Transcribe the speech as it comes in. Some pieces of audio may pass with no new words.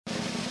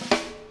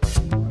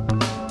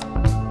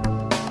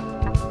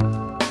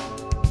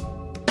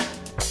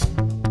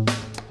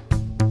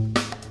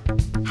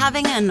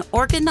Having an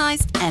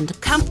organized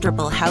and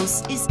comfortable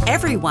house is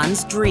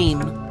everyone's dream.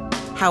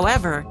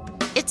 However,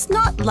 it's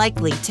not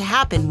likely to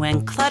happen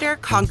when clutter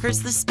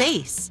conquers the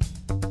space.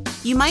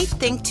 You might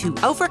think to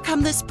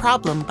overcome this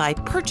problem by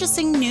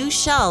purchasing new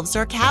shelves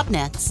or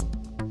cabinets.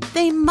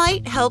 They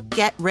might help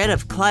get rid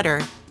of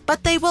clutter,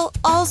 but they will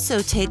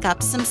also take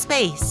up some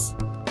space.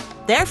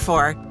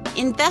 Therefore,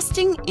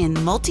 investing in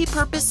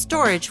multi-purpose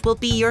storage will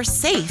be your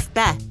safe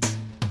bet.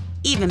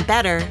 Even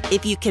better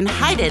if you can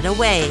hide it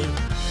away.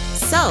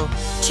 So,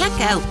 check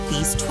out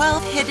these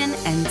 12 hidden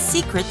and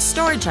secret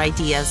storage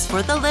ideas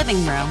for the living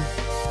room.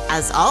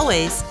 As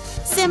always,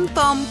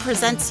 SimFoam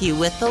presents you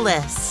with the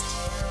list.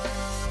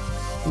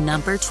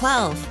 Number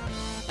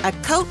 12. A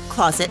coat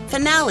closet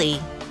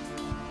finale.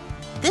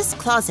 This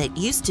closet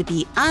used to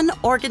be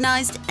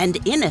unorganized and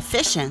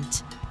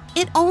inefficient.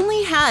 It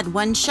only had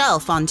one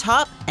shelf on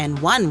top and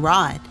one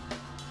rod.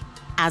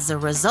 As a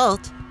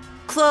result,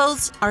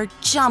 clothes are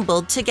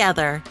jumbled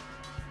together.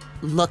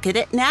 Look at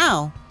it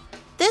now.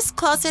 This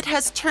closet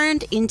has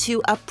turned into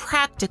a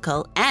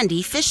practical and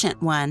efficient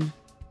one.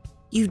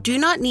 You do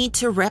not need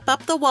to rip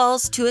up the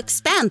walls to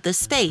expand the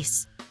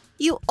space.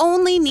 You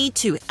only need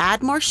to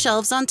add more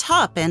shelves on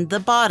top and the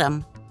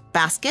bottom,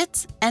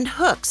 baskets and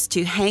hooks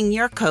to hang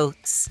your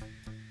coats.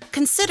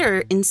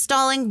 Consider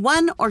installing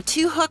 1 or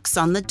 2 hooks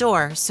on the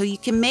door so you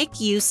can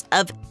make use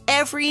of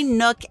every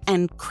nook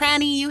and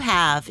cranny you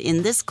have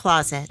in this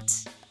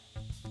closet.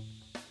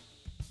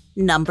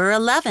 Number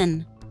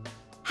 11.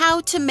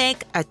 How to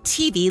make a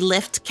TV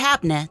lift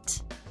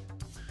cabinet.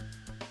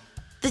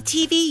 The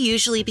TV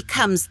usually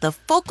becomes the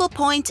focal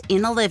point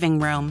in a living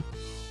room.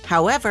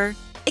 However,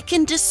 it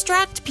can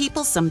distract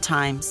people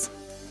sometimes.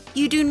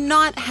 You do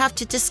not have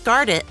to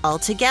discard it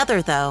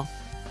altogether, though.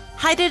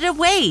 Hide it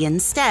away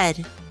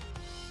instead.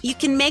 You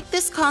can make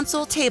this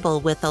console table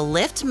with a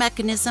lift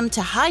mechanism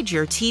to hide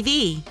your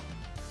TV.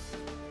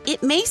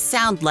 It may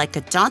sound like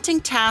a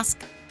daunting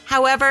task,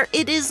 however,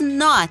 it is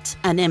not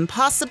an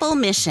impossible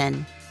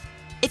mission.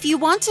 If you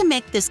want to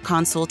make this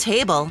console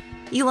table,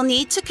 you will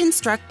need to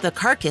construct the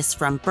carcass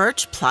from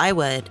birch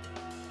plywood.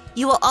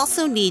 You will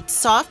also need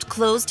soft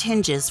closed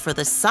hinges for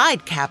the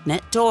side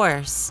cabinet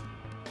doors.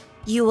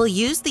 You will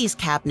use these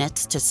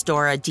cabinets to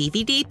store a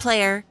DVD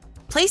player,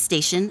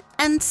 PlayStation,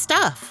 and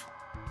stuff.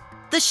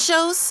 The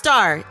show's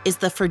star is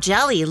the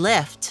Fragile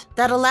lift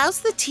that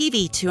allows the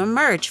TV to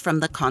emerge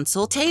from the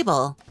console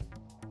table.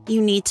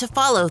 You need to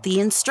follow the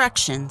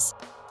instructions.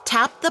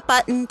 Tap the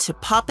button to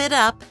pop it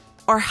up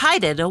or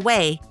hide it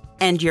away,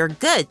 and you're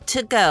good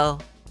to go.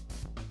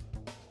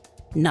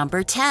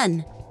 Number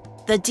 10.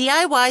 The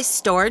DIY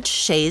Storage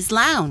Chaise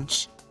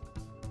Lounge.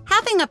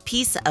 Having a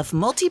piece of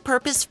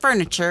multi-purpose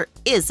furniture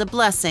is a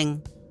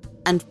blessing.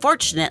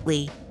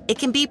 Unfortunately, it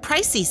can be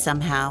pricey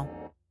somehow.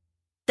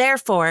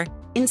 Therefore,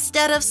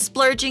 instead of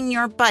splurging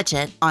your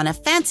budget on a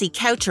fancy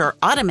couch or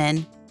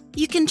ottoman,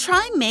 you can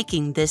try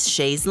making this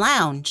chaise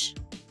lounge.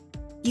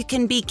 You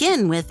can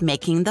begin with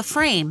making the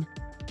frame.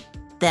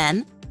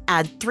 Then,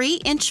 add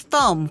 3-inch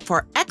foam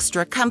for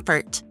extra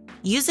comfort,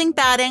 using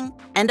batting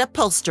and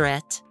upholster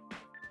it.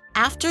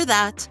 After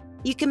that,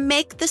 you can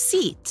make the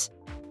seat.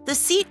 The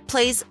seat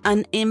plays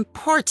an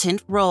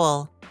important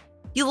role.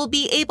 You will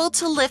be able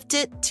to lift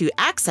it to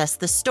access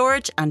the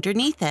storage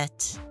underneath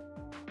it.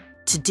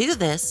 To do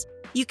this,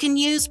 you can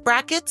use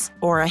brackets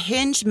or a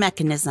hinge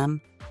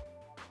mechanism.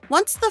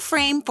 Once the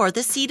frame for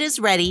the seat is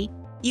ready,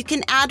 you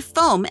can add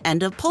foam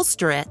and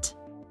upholster it.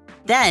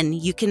 Then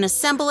you can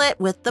assemble it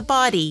with the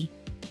body.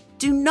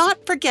 Do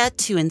not forget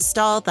to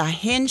install the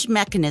hinge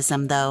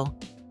mechanism, though.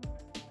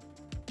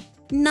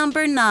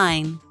 Number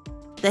 9.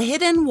 The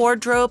hidden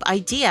wardrobe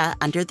idea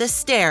under the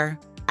stair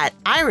at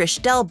Irish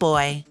Del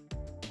Boy.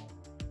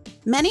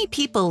 Many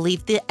people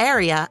leave the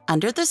area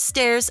under the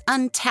stairs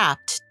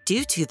untapped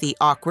due to the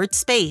awkward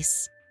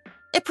space.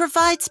 It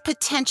provides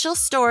potential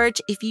storage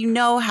if you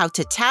know how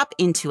to tap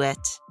into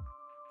it.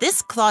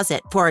 This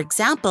closet, for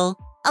example,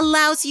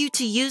 allows you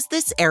to use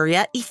this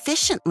area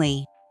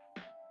efficiently.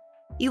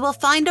 You will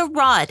find a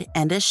rod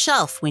and a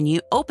shelf when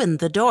you open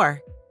the door.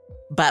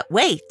 But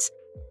wait,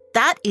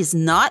 that is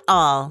not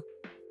all.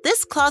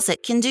 This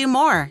closet can do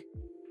more.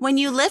 When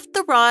you lift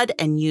the rod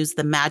and use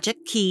the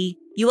magic key,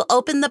 you will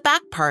open the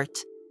back part,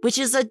 which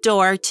is a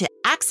door to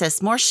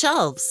access more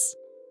shelves.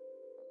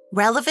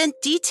 Relevant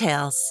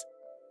details.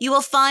 You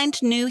will find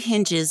new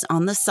hinges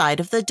on the side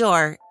of the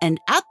door and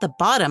at the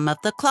bottom of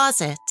the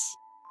closet.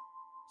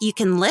 You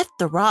can lift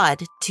the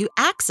rod to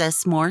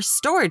access more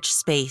storage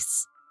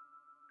space.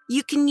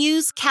 You can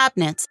use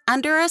cabinets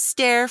under a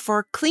stair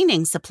for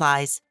cleaning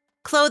supplies,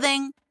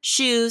 clothing,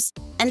 shoes,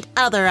 and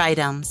other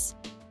items.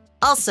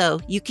 Also,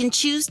 you can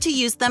choose to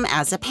use them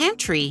as a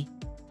pantry.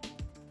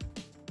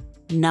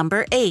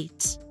 Number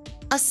 8.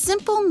 A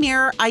simple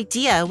mirror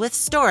idea with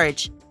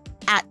storage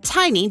at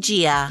Tiny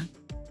Gia.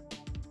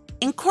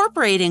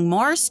 Incorporating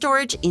more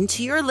storage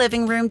into your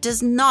living room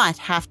does not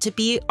have to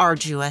be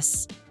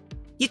arduous.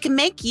 You can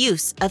make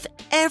use of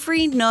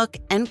every nook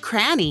and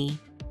cranny.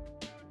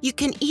 You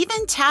can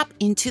even tap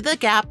into the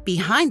gap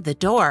behind the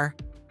door.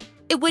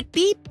 It would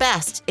be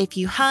best if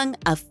you hung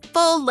a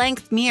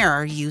full-length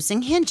mirror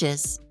using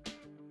hinges.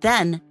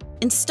 Then,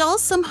 install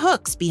some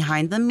hooks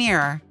behind the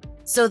mirror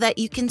so that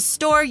you can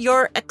store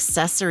your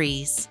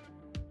accessories.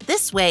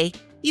 This way,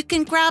 you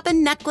can grab a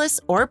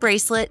necklace or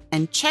bracelet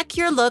and check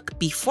your look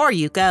before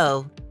you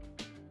go.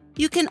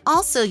 You can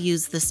also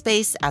use the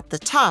space at the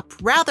top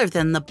rather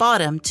than the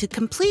bottom to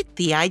complete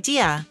the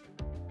idea.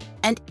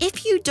 And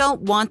if you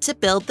don't want to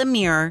build the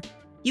mirror,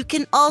 you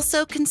can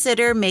also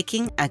consider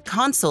making a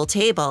console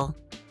table.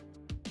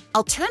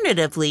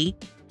 Alternatively,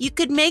 you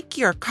could make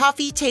your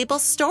coffee table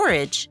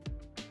storage.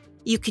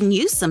 You can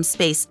use some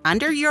space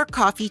under your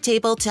coffee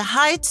table to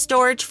hide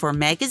storage for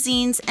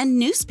magazines and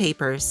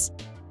newspapers.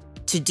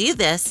 To do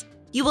this,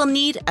 you will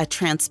need a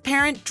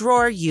transparent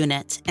drawer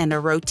unit and a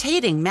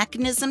rotating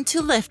mechanism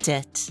to lift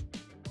it.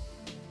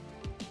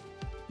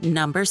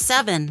 Number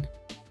 7.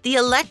 The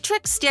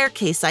electric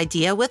staircase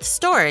idea with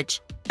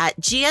storage at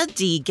Gia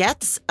D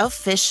Gets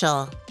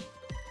Official.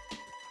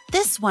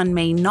 This one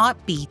may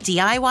not be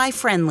DIY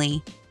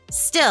friendly.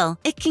 Still,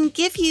 it can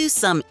give you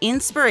some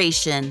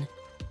inspiration.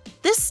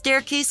 This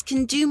staircase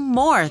can do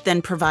more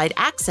than provide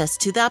access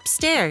to the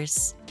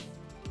upstairs.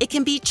 It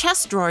can be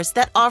chest drawers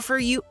that offer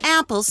you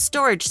ample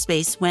storage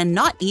space when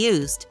not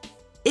used.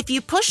 If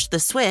you push the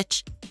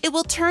switch, it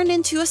will turn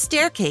into a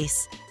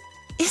staircase.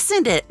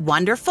 Isn't it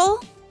wonderful?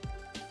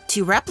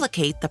 To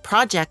replicate the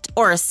project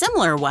or a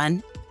similar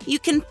one, you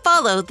can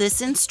follow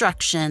this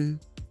instruction.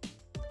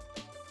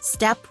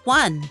 Step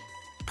 1.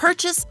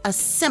 Purchase a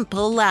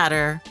simple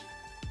ladder.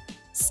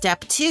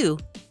 Step 2.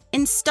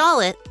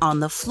 Install it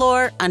on the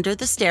floor under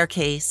the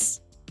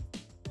staircase.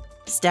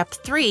 Step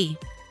 3.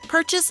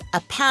 Purchase a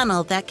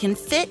panel that can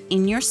fit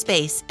in your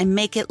space and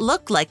make it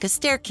look like a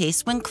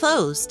staircase when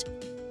closed.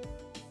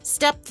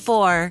 Step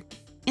 4.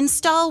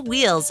 Install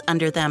wheels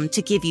under them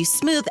to give you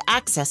smooth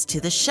access to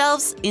the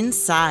shelves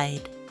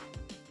inside.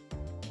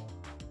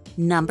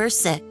 Number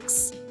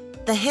 6.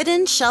 The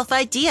hidden shelf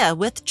idea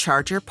with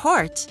charger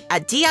port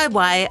at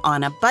DIY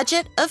on a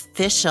Budget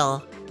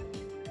Official.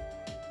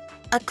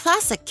 A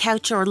classic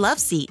couch or love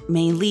seat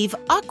may leave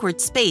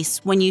awkward space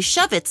when you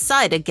shove its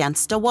side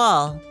against a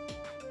wall.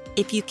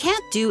 If you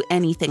can't do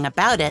anything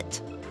about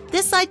it,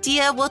 this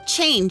idea will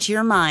change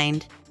your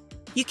mind.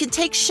 You can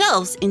take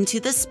shelves into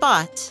the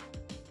spot.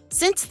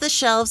 Since the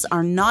shelves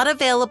are not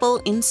available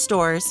in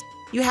stores,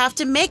 you have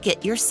to make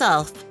it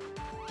yourself.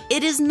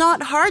 It is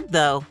not hard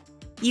though.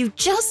 You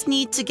just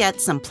need to get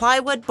some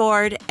plywood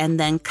board and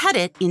then cut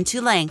it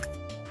into length.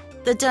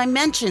 The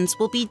dimensions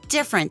will be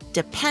different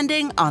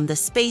depending on the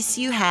space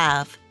you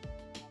have.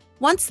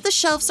 Once the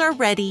shelves are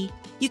ready,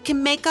 you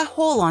can make a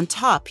hole on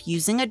top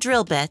using a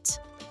drill bit.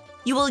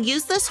 You will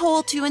use this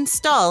hole to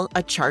install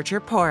a charger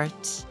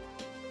port.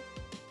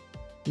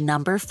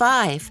 Number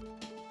 5.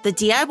 The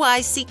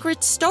DIY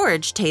Secret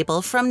Storage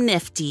Table from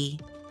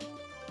Nifty.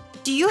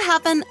 Do you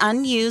have an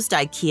unused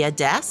IKEA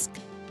desk?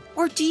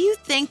 Or do you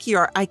think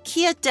your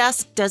IKEA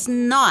desk does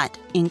not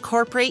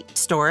incorporate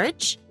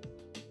storage?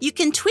 You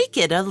can tweak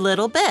it a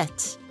little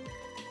bit.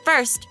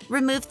 First,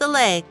 remove the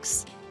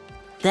legs.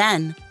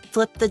 Then,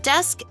 flip the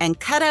desk and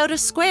cut out a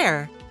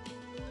square.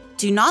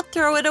 Do not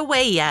throw it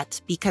away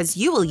yet because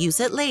you will use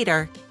it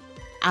later.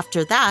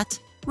 After that,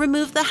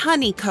 remove the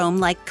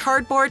honeycomb-like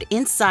cardboard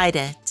inside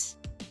it.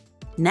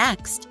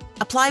 Next,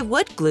 apply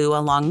wood glue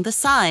along the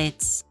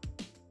sides.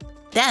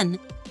 Then,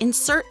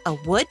 insert a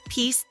wood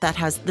piece that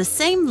has the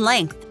same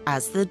length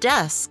as the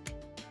desk.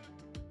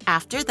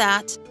 After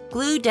that,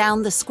 glue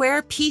down the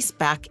square piece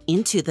back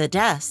into the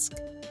desk.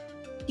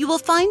 You will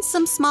find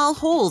some small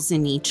holes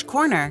in each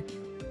corner.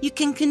 You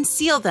can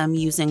conceal them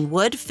using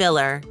wood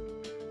filler.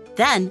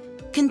 Then,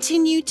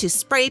 continue to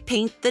spray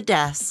paint the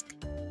desk.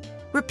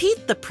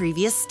 Repeat the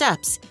previous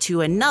steps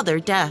to another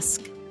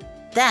desk.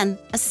 Then,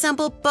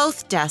 assemble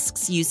both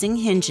desks using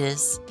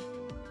hinges.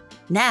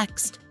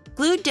 Next,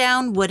 glue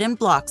down wooden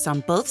blocks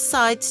on both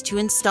sides to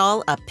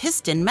install a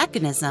piston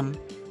mechanism.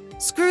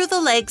 Screw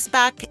the legs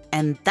back,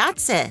 and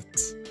that's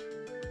it.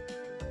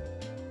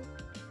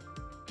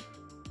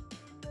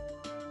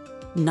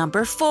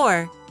 Number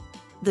 4.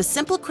 The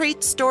Simple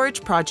Crate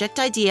Storage Project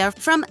idea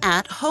from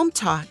At Home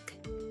Talk.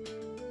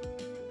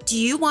 Do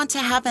you want to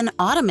have an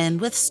ottoman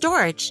with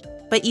storage,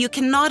 but you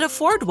cannot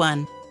afford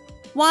one?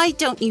 Why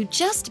don't you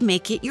just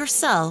make it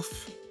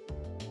yourself?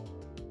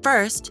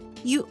 First,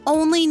 you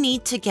only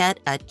need to get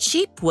a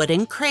cheap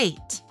wooden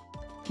crate.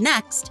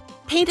 Next,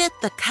 paint it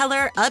the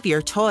color of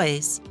your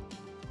toys.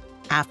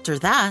 After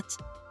that,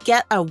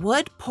 get a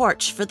wood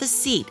porch for the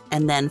seat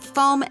and then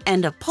foam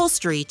and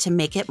upholstery to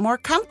make it more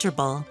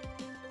comfortable.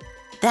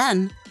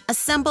 Then,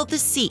 assemble the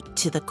seat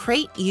to the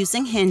crate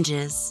using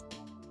hinges.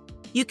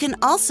 You can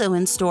also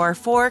install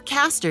 4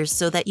 casters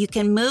so that you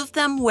can move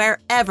them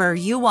wherever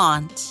you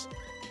want.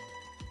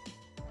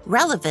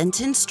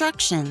 Relevant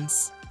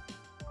instructions.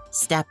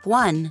 Step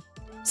 1.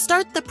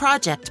 Start the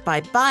project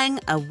by buying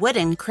a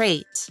wooden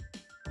crate.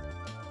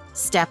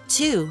 Step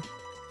 2.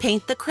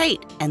 Paint the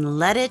crate and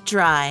let it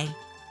dry.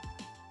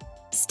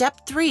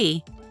 Step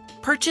 3.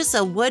 Purchase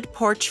a wood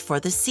porch for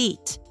the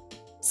seat.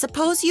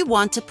 Suppose you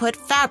want to put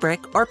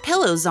fabric or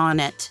pillows on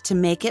it to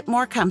make it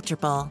more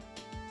comfortable.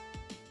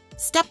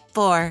 Step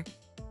 4.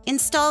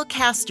 Install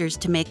casters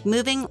to make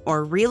moving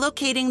or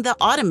relocating the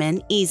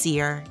ottoman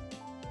easier.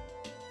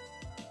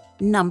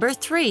 Number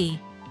 3.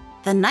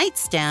 The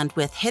nightstand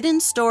with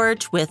hidden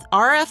storage with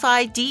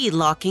RFID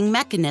locking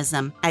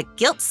mechanism at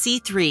Gilt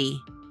C3.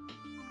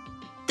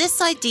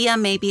 This idea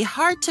may be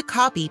hard to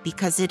copy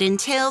because it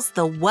entails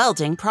the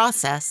welding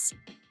process.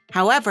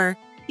 However,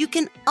 you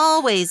can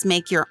always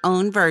make your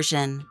own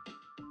version.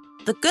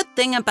 The good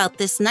thing about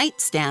this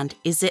nightstand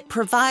is it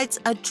provides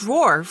a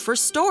drawer for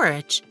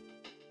storage.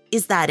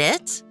 Is that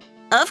it?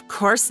 Of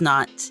course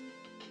not.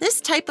 This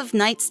type of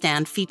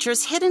nightstand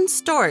features hidden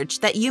storage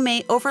that you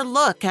may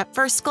overlook at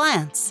first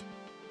glance.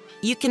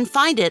 You can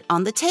find it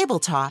on the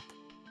tabletop.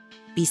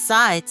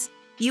 Besides,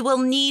 you will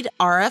need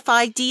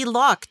RFID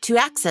lock to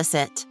access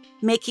it,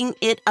 making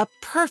it a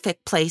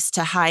perfect place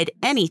to hide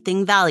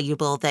anything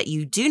valuable that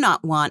you do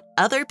not want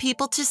other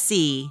people to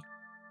see.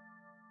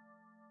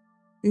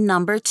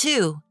 Number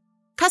 2.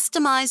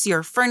 Customize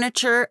your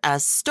furniture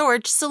as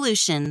storage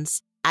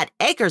solutions at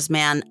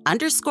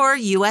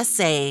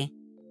Eggersman_USA.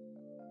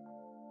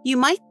 You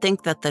might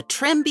think that the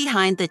trim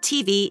behind the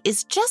TV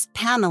is just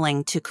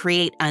paneling to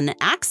create an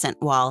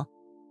accent wall.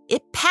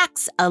 It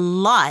packs a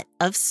lot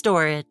of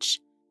storage.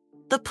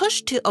 The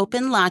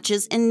push-to-open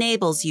latches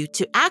enables you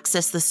to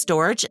access the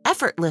storage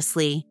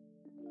effortlessly.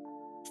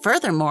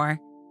 Furthermore,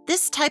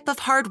 this type of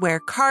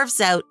hardware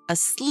carves out a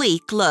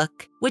sleek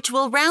look, which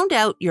will round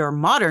out your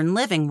modern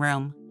living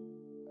room.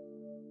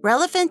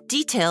 Relevant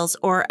details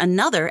or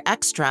another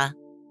extra.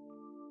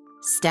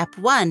 Step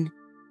 1.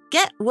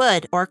 Get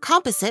wood or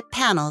composite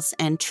panels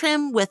and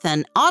trim with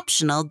an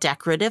optional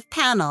decorative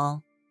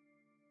panel.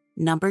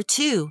 Number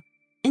 2.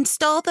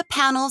 Install the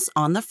panels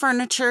on the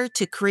furniture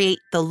to create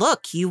the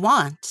look you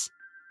want.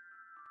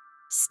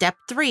 Step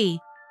 3.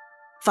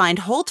 Find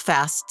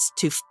holdfasts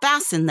to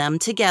fasten them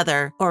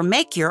together or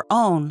make your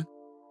own.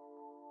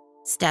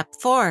 Step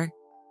 4.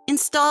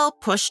 Install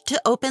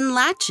push-to-open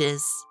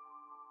latches.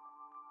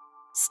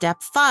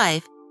 Step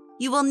 5.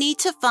 You will need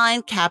to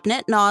find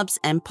cabinet knobs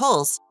and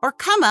pulls or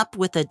come up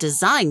with a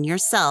design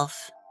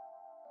yourself.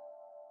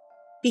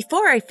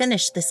 Before I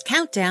finish this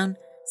countdown,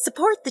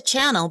 support the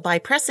channel by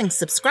pressing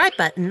subscribe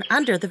button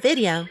under the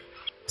video.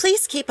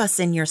 Please keep us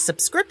in your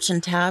subscription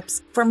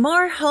tabs for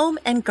more home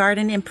and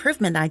garden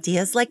improvement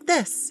ideas like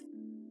this.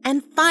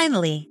 And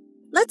finally,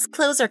 let's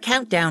close our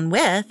countdown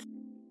with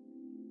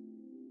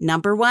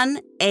Number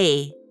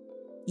 1A.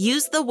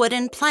 Use the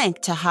wooden plank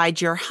to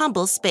hide your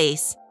humble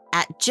space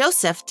at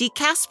Joseph de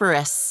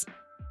Casparis.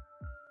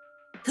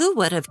 Who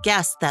would have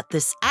guessed that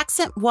this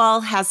accent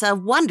wall has a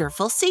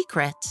wonderful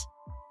secret?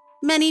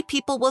 Many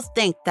people will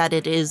think that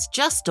it is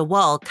just a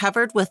wall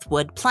covered with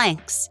wood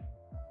planks.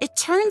 It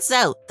turns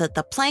out that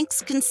the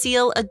planks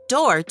conceal a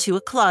door to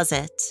a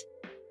closet.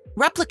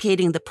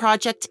 Replicating the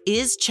project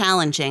is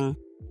challenging,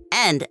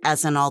 and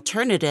as an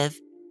alternative,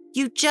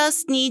 you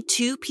just need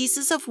 2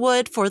 pieces of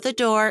wood for the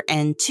door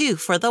and 2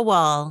 for the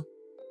wall.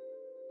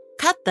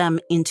 Cut them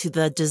into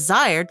the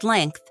desired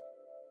length.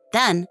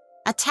 Then,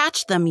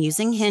 attach them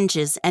using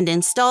hinges and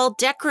install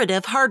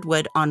decorative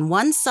hardwood on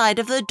one side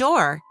of the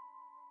door.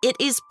 It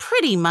is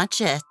pretty much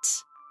it.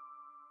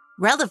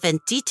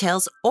 Relevant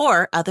details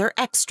or other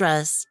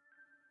extras.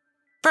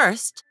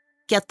 First,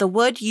 get the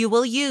wood you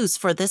will use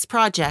for this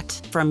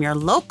project from your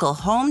local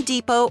Home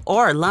Depot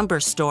or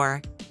lumber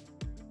store.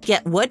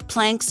 Get wood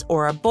planks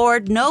or a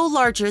board no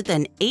larger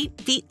than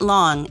 8 feet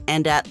long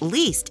and at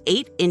least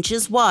 8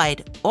 inches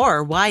wide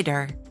or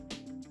wider.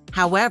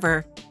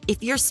 However,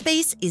 if your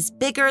space is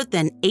bigger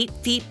than 8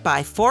 feet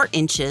by 4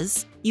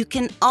 inches, you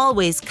can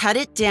always cut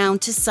it down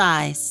to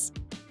size.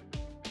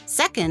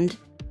 Second,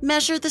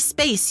 measure the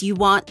space you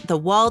want the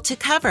wall to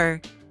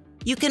cover.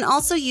 You can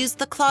also use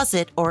the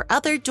closet or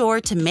other door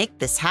to make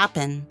this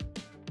happen.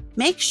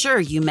 Make sure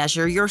you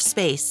measure your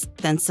space,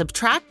 then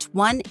subtract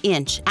 1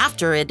 inch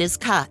after it is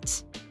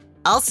cut.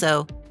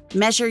 Also,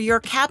 measure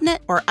your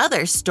cabinet or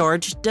other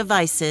storage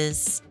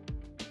devices.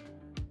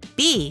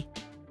 B.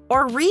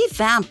 Or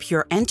revamp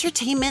your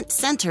entertainment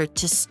center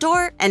to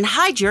store and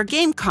hide your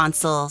game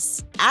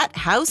consoles at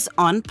House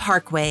on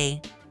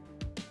Parkway.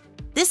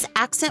 This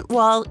accent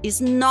wall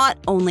is not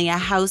only a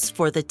house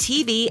for the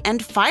TV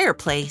and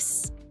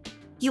fireplace.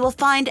 You will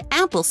find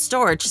ample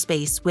storage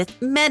space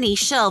with many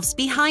shelves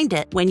behind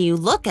it when you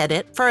look at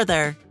it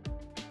further.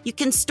 You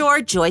can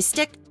store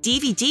joystick,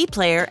 DVD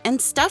player,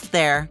 and stuff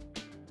there.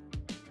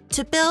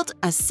 To build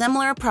a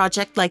similar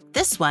project like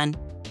this one,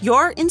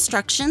 your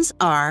instructions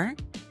are: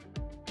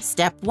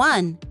 Step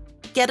 1.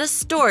 Get a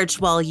storage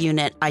wall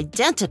unit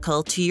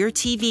identical to your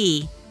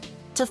TV.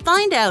 To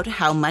find out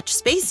how much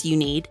space you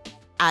need,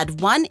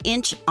 add 1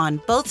 inch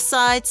on both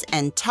sides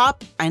and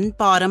top and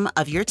bottom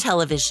of your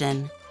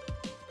television.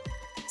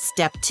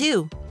 Step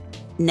 2.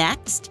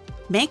 Next,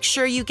 make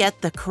sure you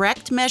get the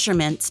correct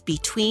measurements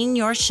between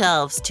your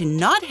shelves to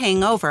not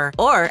hang over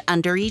or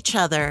under each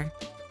other.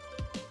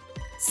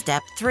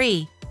 Step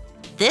 3.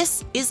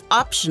 This is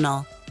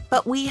optional,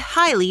 but we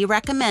highly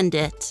recommend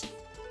it.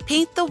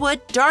 paint the wood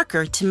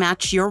darker to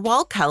match your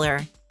wall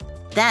color.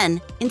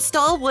 Then,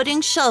 install wooden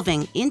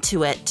shelving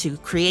into it to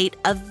create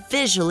a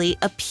visually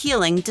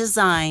appealing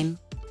design.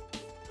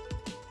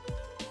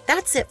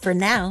 That's it for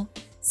now.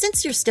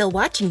 Since you're still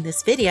watching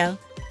this video,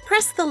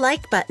 press the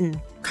like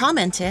button,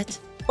 comment it,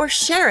 or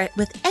share it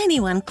with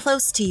anyone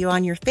close to you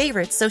on your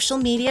favorite social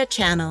media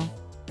channel.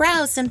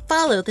 Browse and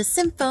follow the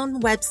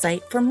Symphone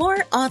website for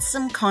more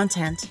awesome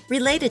content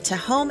related to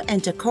home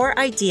and decor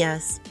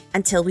ideas.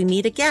 Until we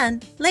meet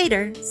again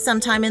later,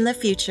 sometime in the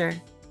future.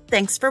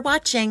 Thanks for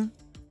watching.